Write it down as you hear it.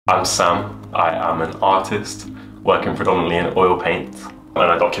I'm Sam. I am an artist working predominantly in oil paint, and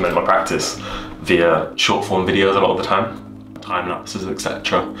I document my practice via short form videos a lot of the time lapses,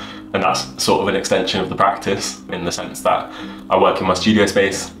 etc. And that's sort of an extension of the practice in the sense that I work in my studio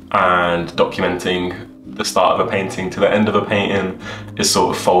space, and documenting the start of a painting to the end of a painting is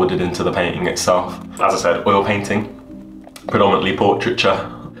sort of folded into the painting itself. As I said, oil painting, predominantly portraiture,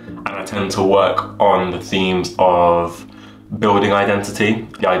 and I tend to work on the themes of building identity,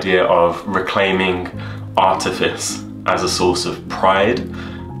 the idea of reclaiming artifice as a source of pride.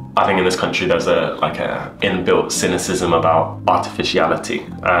 I think in this country there's a inbuilt cynicism about artificiality,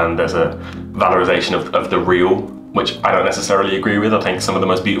 and there's a valorization of the real, which I don't necessarily agree with. I think some of the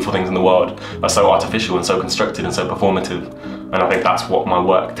most beautiful things in the world are so artificial and so constructed and so performative, and I think that's what my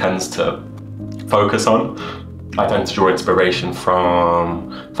work tends to focus on. I tend to draw inspiration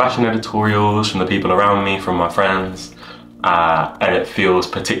from fashion editorials, from the people around me, from my friends, and it feels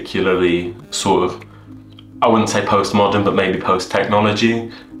particularly sort of, I wouldn't say postmodern, but maybe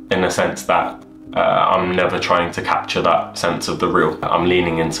post-technology, in the sense that I'm never trying to capture that sense of the real. I'm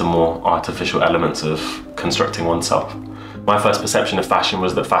leaning into more artificial elements of constructing oneself. My first perception of fashion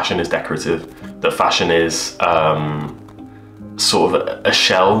was that fashion is decorative, that fashion is sort of a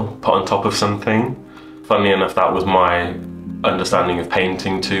shell put on top of something. Funnily enough, that was my understanding of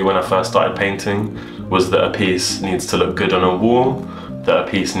painting too when I first started painting, was that a piece needs to look good on a wall, that a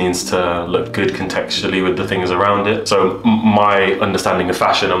piece needs to look good contextually with the things around it. So my understanding of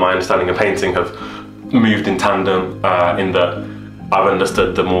fashion and my understanding of painting have moved in tandem in that I've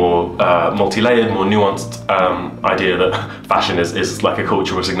understood the more multi-layered, more nuanced idea that fashion is like a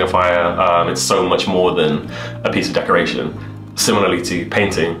cultural signifier. It's so much more than a piece of decoration. Similarly to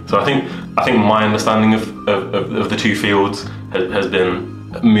painting. So I think my understanding of the two fields has been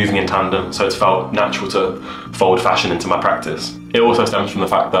moving in tandem, so it's felt natural to fold fashion into my practice. It also stems from the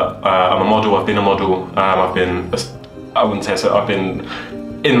fact that I'm a model, I've been a model, I've been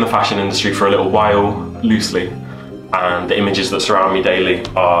in the fashion industry for a little while, loosely, and the images that surround me daily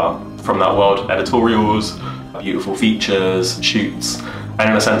are from that world, editorials, beautiful features, shoots, and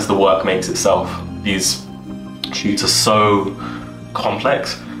in a sense the work makes itself. These shoots are so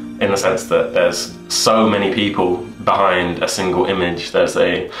complex in the sense that there's so many people behind a single image. There's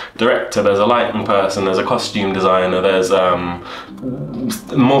a director, there's a lighting person, there's a costume designer, there's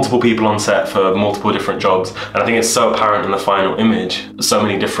multiple people on set for multiple different jobs, and I think it's so apparent in the final image. So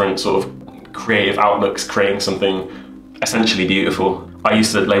many different sort of creative outlooks creating something essentially beautiful. I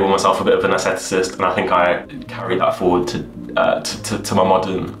used to label myself a bit of an aestheticist, and I think I carried that forward to my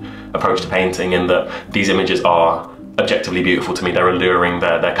modern approach to painting, in that these images are objectively beautiful to me. They're alluring,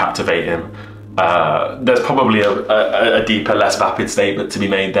 they're captivating. There's probably a deeper, less vapid statement to be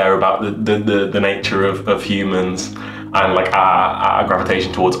made there about the nature of humans and like our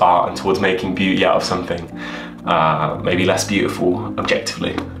gravitation towards art and towards making beauty out of something maybe less beautiful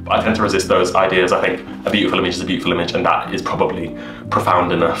objectively. But I tend to resist those ideas. I think a beautiful image is a beautiful image, and that is probably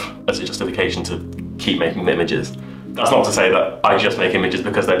profound enough as a justification to keep making the images. That's not to say that I just make images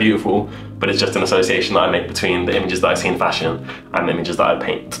because they're beautiful, but it's just an association that I make between the images that I see in fashion and the images that I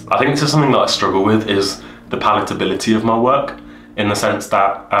paint. I think this is something that I struggle with, is the palatability of my work, in the sense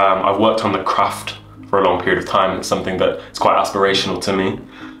that I've worked on the craft for a long period of time. It's something that is quite aspirational to me.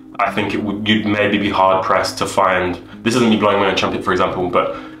 I think you'd maybe be hard pressed to find, this isn't me blowing my own trumpet for example,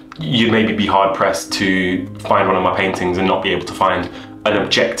 but you'd maybe be hard pressed to find one of my paintings and not be able to find an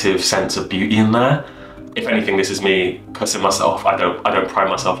objective sense of beauty in there. If anything, this is me cussing myself. I don't pride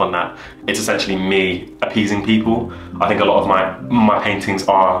myself on that. It's essentially me appeasing people. I think a lot of my paintings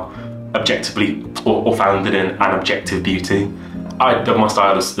are objectively or founded in an objective beauty. I dub my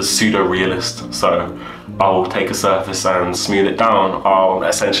style as pseudo-realist, so I'll take a surface and smooth it down. I'll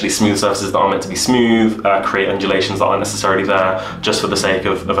essentially smooth surfaces that aren't meant to be smooth, create undulations that aren't necessarily there, just for the sake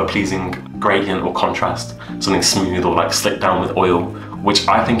of a pleasing gradient or contrast. Something smooth or like slicked down with oil, which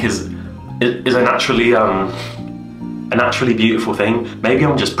I think is a naturally beautiful thing. Maybe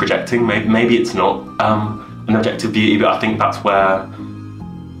I'm just projecting, maybe it's not an objective beauty, but I think that's where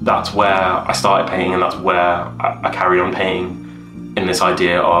I started painting, and that's where I carry on painting, in this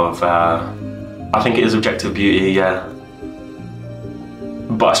idea of, I think it is objective beauty, yeah,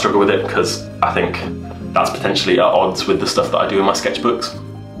 but I struggle with it because I think that's potentially at odds with the stuff that I do in my sketchbooks,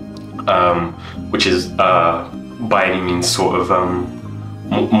 which is by any means sort of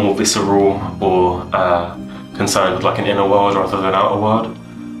more visceral or concerned with like an inner world rather than an outer world,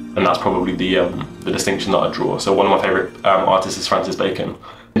 and that's probably the distinction that I draw. So one of my favourite artists is Francis Bacon,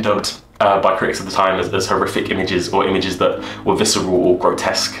 dubbed by critics at the time as horrific images, or images that were visceral or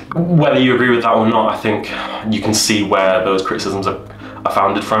grotesque. Whether you agree with that or not, I think you can see where those criticisms are are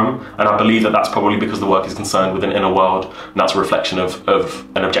founded from, and I believe that that's probably because the work is concerned with an inner world, and that's a reflection of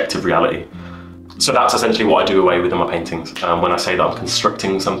an objective reality. So that's essentially what I do away with in my paintings. When I say that I'm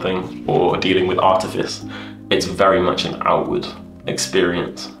constructing something or dealing with artifice, it's very much an outward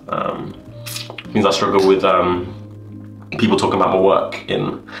experience. It means I struggle with people talking about my work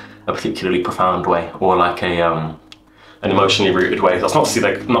in a particularly profound way, or like an emotionally rooted way. That's not to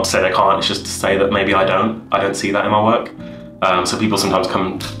say they can't, it's just to say that maybe I don't see that in my work. So people sometimes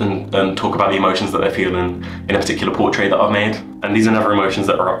come and talk about the emotions that they feel in a particular portrait that I've made. And these are never emotions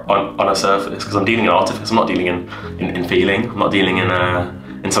that are on a surface, because I'm dealing in artifice. I'm not dealing in feeling. I'm not dealing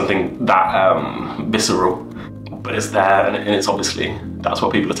in something that visceral. But it's there, and it's obviously, that's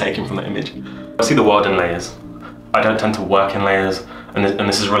what people are taking from the image. I see the world in layers. I don't tend to work in layers, and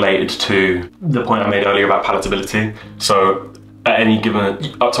this is related to the point I made earlier about palatability. So at any given,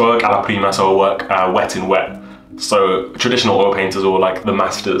 so I work a la prima, so I work wet in wet. So traditional oil painters, or like the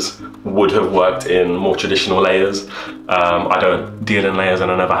masters, would have worked in more traditional layers. I don't deal in layers, and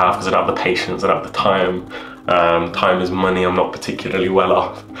I never have, because I don't have the patience, I don't have the time. Time is money, I'm not particularly well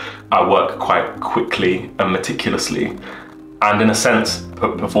off. I work quite quickly and meticulously, and in a sense,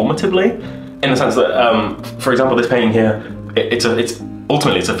 performatively, in the sense that, for example, this painting here,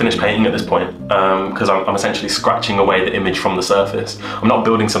 ultimately it's a finished painting at this point, because I'm essentially scratching away the image from the surface. I'm not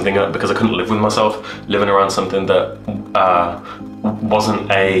building something up because I couldn't live with myself living around something that wasn't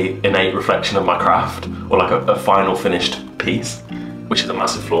a innate reflection of my craft, or like a final finished piece, which is a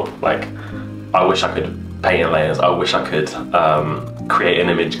massive flaw. Like, I wish I could paint in layers, I wish I could create an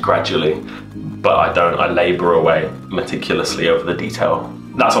image gradually, but I don't. I labour away meticulously over the detail.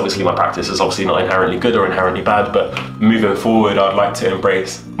 That's obviously my practice. It's obviously not inherently good or inherently bad, but moving forward, I'd like to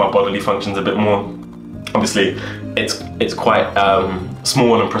embrace my bodily functions a bit more. Obviously, it's quite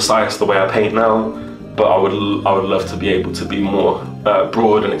small and precise the way I paint now, but I would love to be able to be more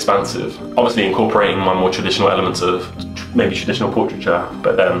broad and expansive. Obviously, incorporating my more traditional elements of maybe traditional portraiture,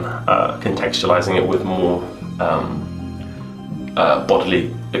 but then contextualizing it with more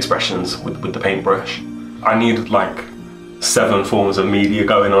bodily expressions with the paintbrush. I need like 7 forms of media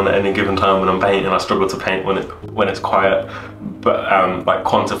going on at any given time when I'm painting. I struggle to paint when it's quiet, but like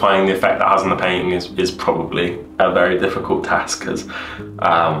quantifying the effect that has on the painting is probably a very difficult task, because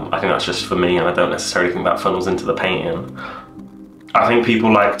I think that's just for me, and I don't necessarily think that funnels into the painting. I think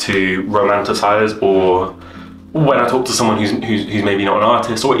people like to romanticize, or when I talk to someone who's maybe not an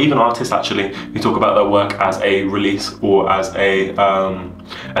artist, or even artists actually, who talk about their work as a release or as a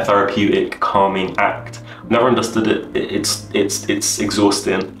therapeutic, calming act, never understood it. It's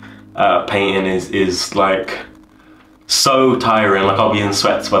exhausting. Painting is like so tiring. Like, I'll be in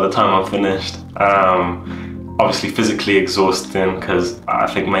sweats by the time I'm finished. Obviously physically exhausting, because I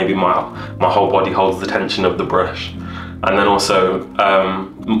think maybe my whole body holds the tension of the brush. And then also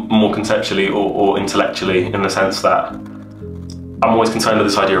more conceptually or intellectually, in the sense that I'm always concerned with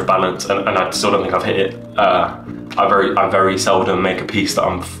this idea of balance, and I still don't think I've hit it. I very seldom make a piece that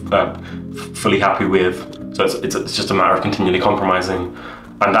I'm fully happy with. So it's just a matter of continually compromising,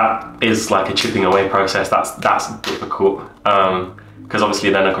 and that is like a chipping away process. That's difficult, because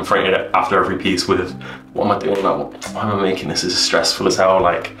obviously then I confronted it after every piece with, what am I doing? Like, why am I making this? This is stressful as hell.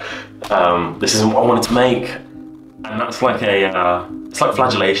 Like, this isn't what I wanted to make, and that's like it's like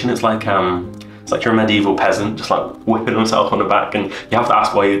flagellation. It's like you're a medieval peasant just like whipping himself on the back, and you have to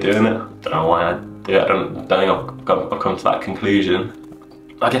ask why you're doing it. I don't know why I do it. I don't think I've come to that conclusion.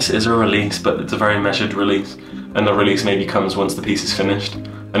 I guess it is a release, but it's a very measured release, and the release maybe comes once the piece is finished,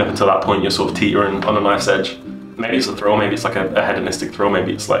 and up until that point you're sort of teetering on a knife's edge. Maybe it's a thrill, maybe it's like a hedonistic thrill,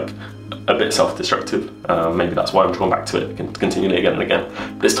 maybe it's like a bit self-destructive. Maybe that's why I'm drawn back to it continually again and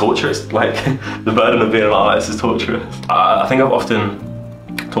again. But it's torturous. Like, the burden of being an artist is torturous. I think I've often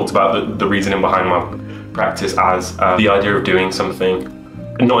talked about the reasoning behind my practice as the idea of doing something,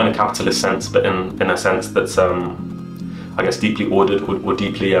 not in a capitalist sense, but in a sense that's I guess deeply ordered, or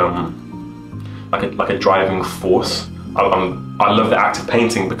deeply like a driving force. I love the act of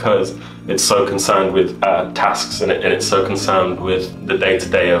painting because it's so concerned with tasks, and it's so concerned with the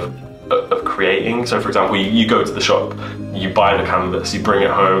day-to-day of creating. So for example, you go to the shop, you buy the canvas, you bring it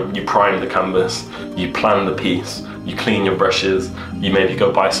home, you prime the canvas, you plan the piece, you clean your brushes, you maybe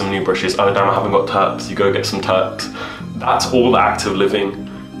go buy some new brushes. Oh damn, I haven't got Turks, you go get some Turks. That's all the act of living.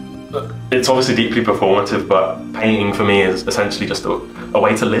 It's obviously deeply performative, but painting for me is essentially just a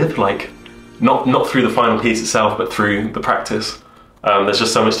way to live, like not through the final piece itself, but through the practice. There's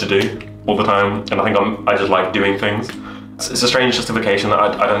just so much to do all the time, and I think I just like doing things. It's a strange justification that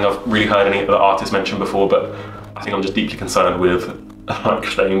I don't think I've really heard any other artists mention before, but I think I'm just deeply concerned with like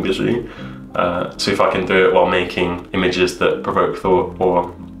staying busy. So if I can do it while making images that provoke thought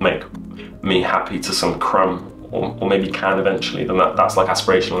or make me happy to some crumb, or maybe can eventually, then that's like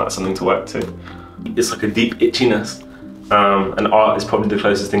aspirational, that's something to work to. It's like a deep itchiness, and art is probably the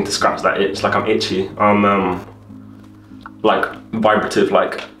closest thing to scratch that itch. Like I'm itchy, I'm like vibrative,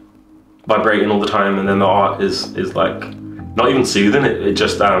 like vibrating all the time, and then the art is like not even soothing, it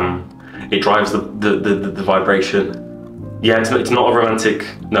just it drives the vibration. Yeah, it's not a romantic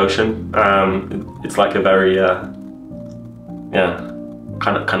notion. It's like a very yeah,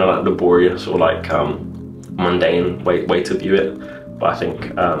 kind of like laborious or like mundane way to view it. But I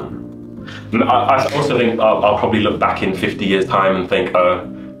think I also think I'll probably look back in 50 years time and think, oh,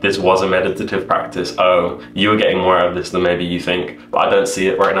 this was a meditative practice. Oh, you were getting more out of this than maybe you think. But I don't see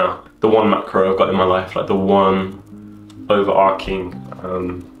it right now. The one macro I've got in my life, like the one overarching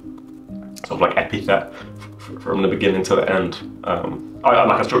sort of like epithet from the beginning to the end.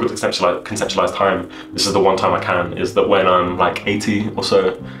 I struggle to conceptualize time. This is the one time I can, is that when I'm like 80 or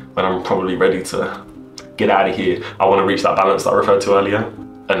so, when I'm probably ready to get out of here, I want to reach that balance that I referred to earlier.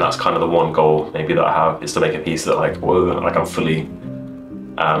 And that's kind of the one goal maybe that I have, is to make a piece that like, whoa, like I'm fully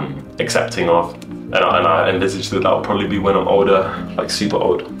accepting of. And I envisage that will probably be when I'm older, like super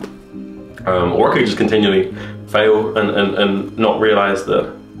old. Or I could just continually fail and not realize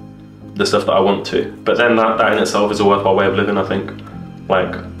the stuff that I want to. But then that in itself is a worthwhile way of living, I think.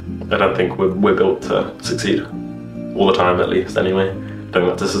 Like, I don't think we're built to succeed all the time, at least anyway. I don't think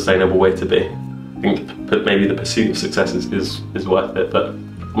that's a sustainable way to be. I think that maybe the pursuit of success is worth it, but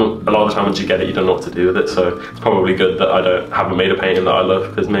a lot of the time once you get it, you don't know what to do with it. So it's probably good that I haven't made a painting that I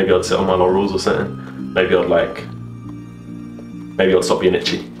love, because maybe I'd sit on my laurels or something. Maybe I'd stop being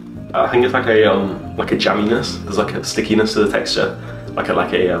itchy. I think it's like a jamminess. There's like a stickiness to the texture,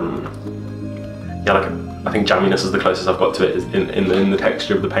 I think jamminess is the closest I've got to it, is in the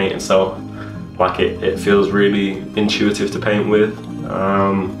texture of the paint itself. Like it feels really intuitive to paint with.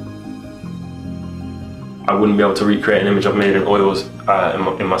 I wouldn't be able to recreate an image I've made in oils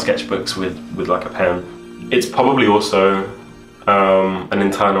in my sketchbooks with like a pen. It's probably also an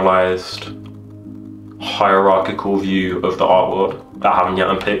internalized hierarchical view of the art world that I haven't yet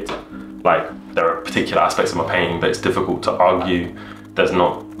unpicked. Like, there are particular aspects of my painting that it's difficult to argue there's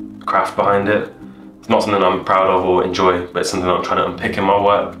not craft behind it. It's not something I'm proud of or enjoy, but it's something I'm trying to unpick in my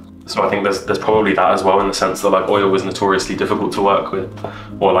work. So I think there's probably that as well, in the sense that like oil was notoriously difficult to work with,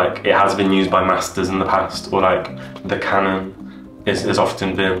 or like it has been used by masters in the past, or like the canon has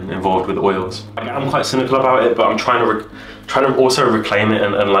often been involved with oils. I'm quite cynical about it, but I'm trying to also reclaim it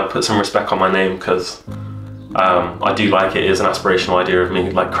and like put some respect on my name, because I do like it as an aspirational idea of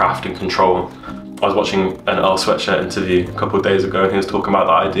me, like craft and control. I was watching an Earl Sweatshirt interview a couple of days ago, and he was talking about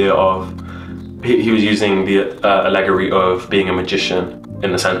the idea of, he was using the allegory of being a magician,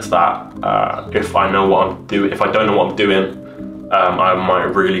 in the sense that if I know what I'm doing, if I don't know what I'm doing, I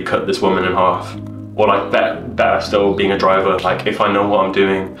might really cut this woman in half. Or like better still, being a driver, like if I know what I'm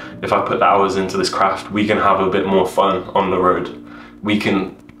doing, if I put the hours into this craft, we can have a bit more fun on the road. We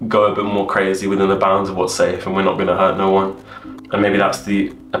can go a bit more crazy within the bounds of what's safe, and we're not gonna hurt no one. And maybe that's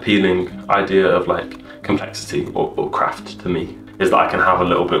the appealing idea of like complexity or craft to me, is that I can have a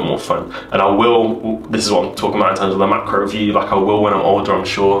little bit more fun. And I will, this is what I'm talking about in terms of the macro view, like I will when I'm older, I'm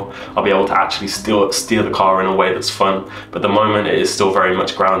sure I'll be able to actually steer the car in a way that's fun. But at the moment it is still very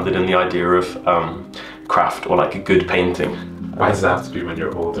much grounded in the idea of craft, or like a good painting. Why does it have to be when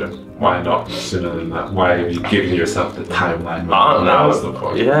you're older? Why not sooner than that? Why have you given yourself the timeline? I don't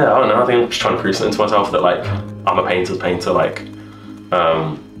know. Yeah, I don't know. I think I'm just trying to prove something to myself that like I'm a painter's painter. Like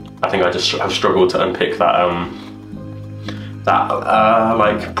I think I just have struggled to unpick that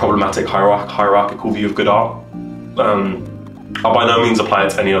like problematic hierarchical view of good art. I'll by no means apply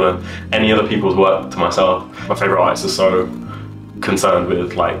it to any other people's work to myself. My favourite artists are so concerned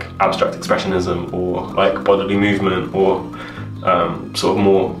with like abstract expressionism, or like bodily movement, or sort of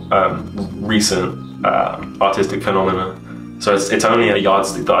more recent artistic phenomena. So it's only a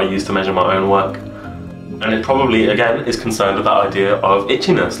yardstick that I use to measure my own work. And it probably, again, is concerned with that idea of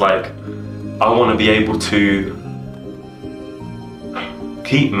itchiness. Like, I want to be able to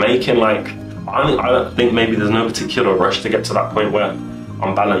keep making, like, I think maybe there's no particular rush to get to that point where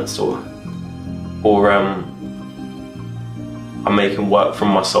I'm balanced, or I'm making work from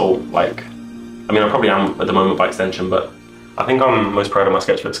my soul. Like, I mean, I probably am at the moment by extension, but I think I'm most proud of my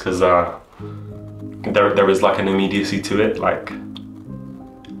sketchbooks because there is like an immediacy to it. Like,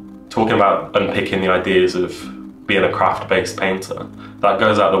 talking about unpicking the ideas of being a craft-based painter, that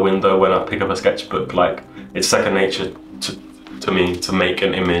goes out the window when I pick up a sketchbook. Like, it's second nature to me to make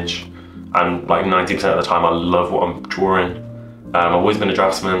an image, and like 90% of the time I love what I'm drawing. I've always been a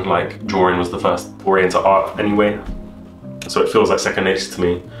draftsman, like drawing was the first foray into art anyway. So it feels like second nature to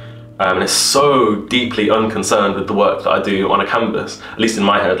me. And it's so deeply unconcerned with the work that I do on a canvas, at least in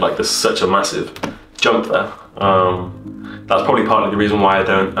my head, like there's such a massive jump there. That's probably partly the reason why I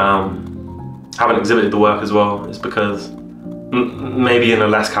haven't exhibited the work as well, is because maybe in a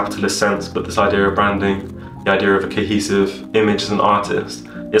less capitalist sense, but this idea of branding, the idea of a cohesive image as an artist,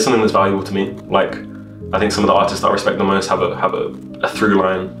 is something that's valuable to me. Like, I think some of the artists that I respect the most have a through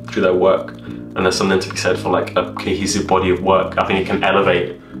line through their work, and there's something to be said for like a cohesive body of work. I think it can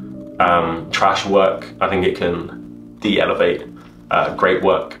elevate trash work. I think it can de-elevate great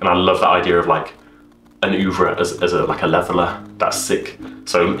work, and I love that idea of like an oeuvre as like a leveler. That's sick.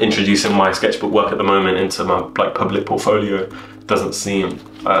 So introducing my sketchbook work at the moment into my like public portfolio doesn't seem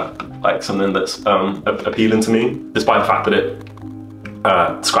like something that's appealing to me, despite the fact that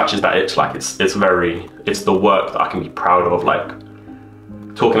it scratches that itch. Like it's the work that I can be proud of. Like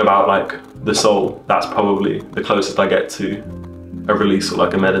talking about like the soul, that's probably the closest I get to a release or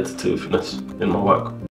like a meditativeness in my work.